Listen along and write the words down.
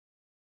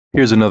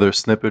Here's another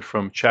snippet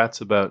from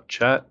Chats About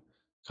Chat,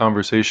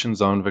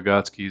 Conversations on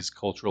Vygotsky's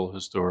Cultural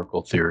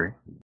Historical Theory.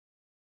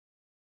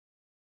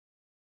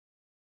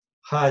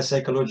 Higher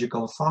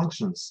psychological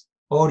functions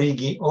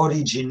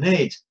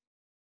originate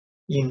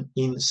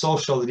in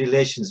social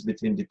relations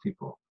between the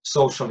people,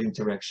 social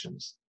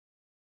interactions.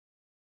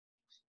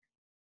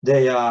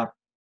 Their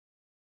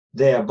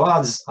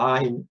buds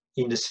are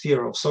in the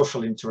sphere of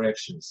social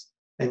interactions,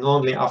 and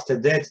only after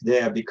that they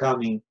are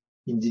becoming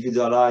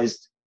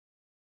individualized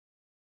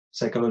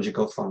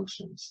psychological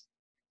functions.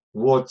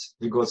 What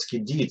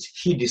Vygotsky did,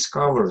 he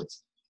discovered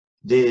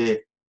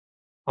the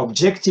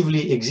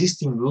objectively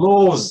existing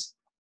laws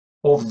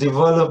of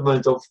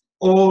development of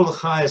all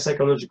higher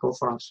psychological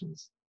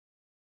functions,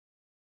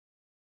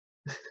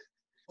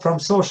 from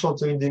social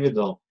to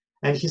individual.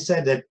 And he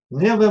said that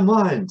never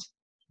mind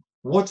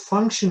what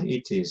function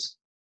it is,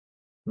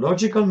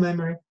 logical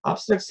memory,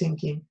 abstract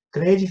thinking,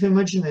 creative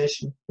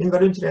imagination,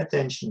 involuntary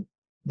attention,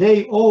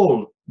 they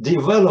all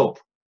develop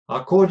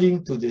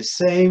according to the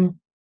same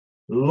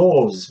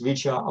laws,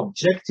 which are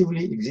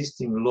objectively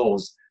existing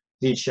laws,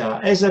 which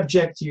are as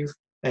objective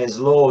as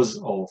laws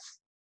of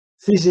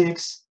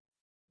physics,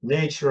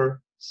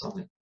 nature,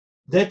 something.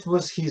 That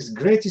was his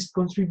greatest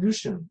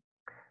contribution.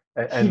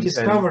 He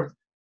discovered.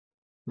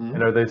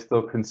 And are they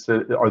still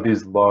are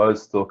these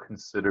laws still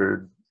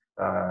considered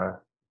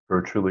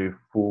virtually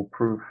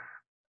foolproof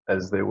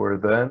as they were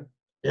then?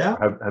 Yeah.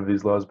 Have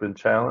these laws been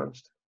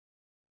challenged?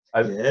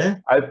 I Yeah.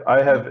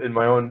 have, in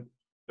my own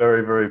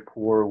very, very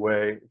poor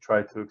way,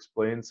 tried to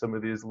explain some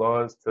of these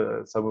laws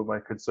to some of my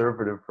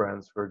conservative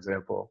friends, for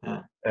example,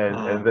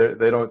 and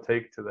they don't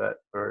take to that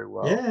very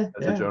well as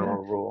a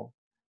general rule.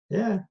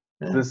 Yeah.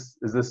 Is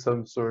this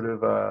some sort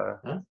of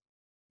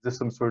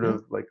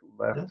like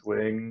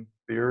left-wing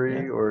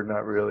theory, or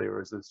not really, or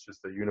is this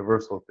just a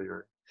universal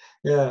theory?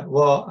 Yeah,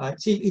 well, I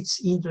think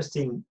it's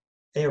interesting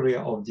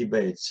area of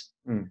debates,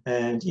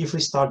 and if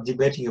we start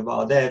debating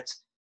about that,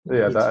 I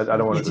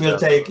don't want to.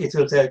 It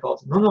will take.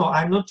 No,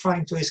 I'm not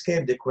trying to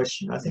escape the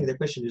question. I think the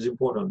question is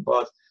important,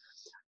 but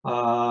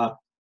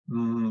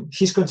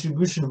his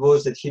contribution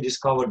was that he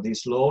discovered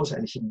these laws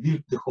and he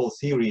built the whole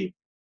theory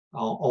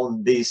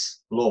on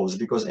these laws,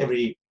 because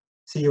every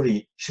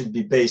theory should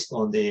be based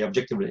on the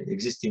objectively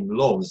existing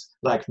laws.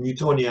 Like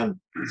Newtonian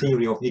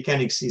theory of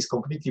mechanics is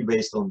completely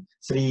based on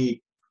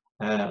three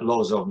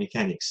laws of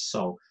mechanics.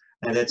 So,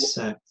 and that's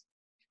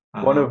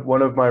one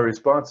of my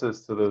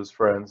responses to those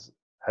friends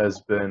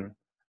has been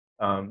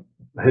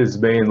his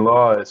main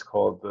law is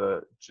called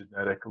the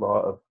genetic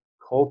law of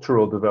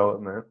cultural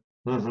development,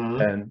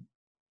 and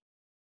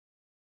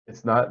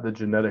it's not the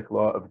genetic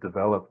law of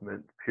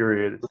development,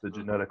 period. It's the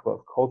genetic law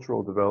of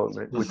cultural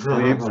development,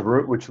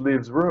 which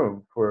leaves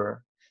room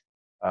for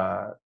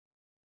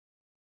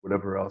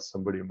whatever else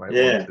somebody might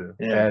want to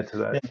add to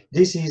that.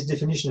 This is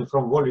definition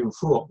from volume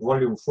 4.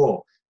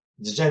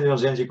 The general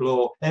genetic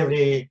law,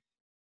 every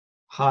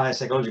high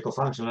psychological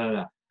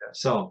function.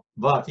 So,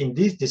 but in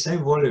the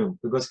same volume,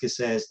 Vygotsky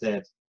says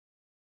that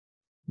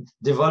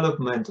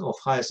development of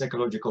higher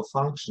psychological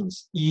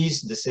functions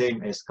is the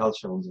same as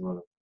cultural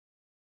development.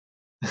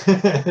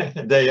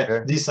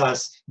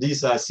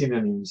 These are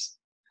synonyms.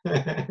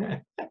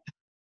 Okay.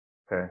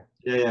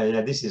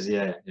 Yeah. This is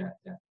yeah.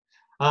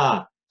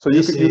 So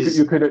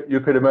you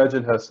could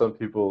imagine how some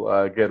people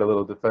get a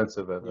little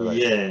defensive at that.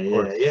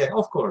 Yeah.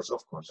 Of course.